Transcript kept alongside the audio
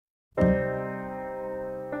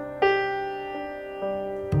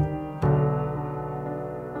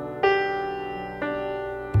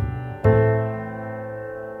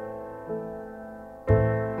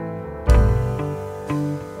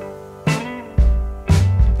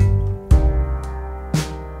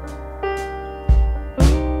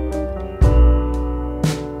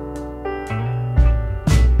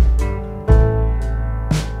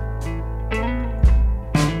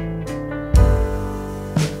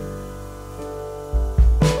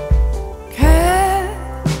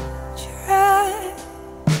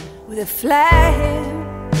the flame.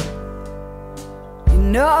 You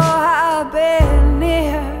know I've been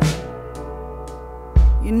near.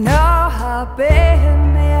 You know I've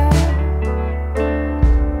been near.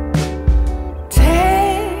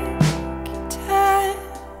 Take your time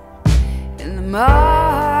in the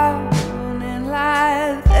morning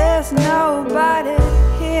light. There's nobody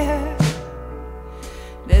here.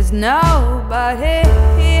 There's nobody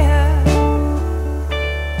here.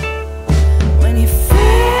 When you feel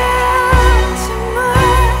too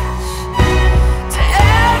much to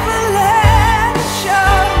ever let it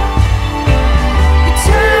show, you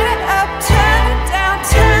turn it up, turn it down,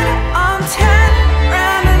 turn it on, turn it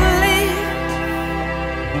round and leave.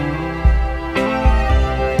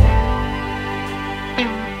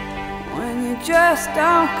 When you just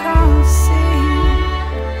don't come see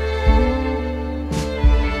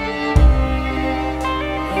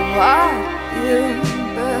what you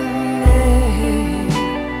believe.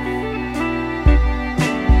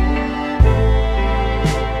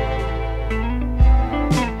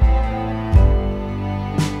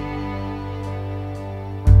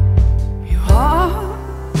 You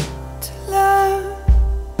want to learn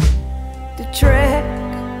the trick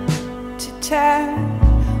to turn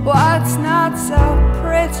what's not so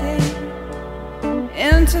pretty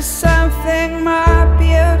into something more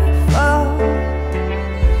beautiful.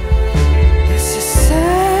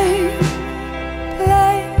 Same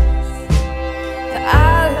place that I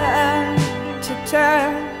learned to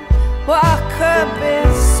turn what could be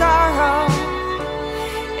sorrow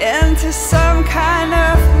into some kind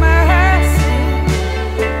of mercy.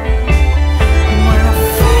 And when I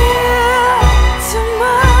feel too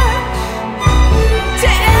much to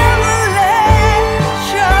ever let it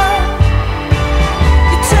show,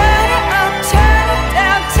 you turn it up, turn it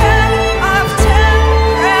down, turn it off, turn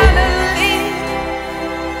it round and leave.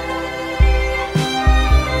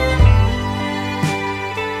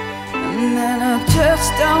 And then I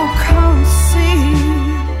just don't come see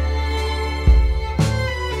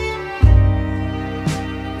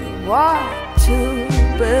what to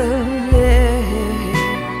believe.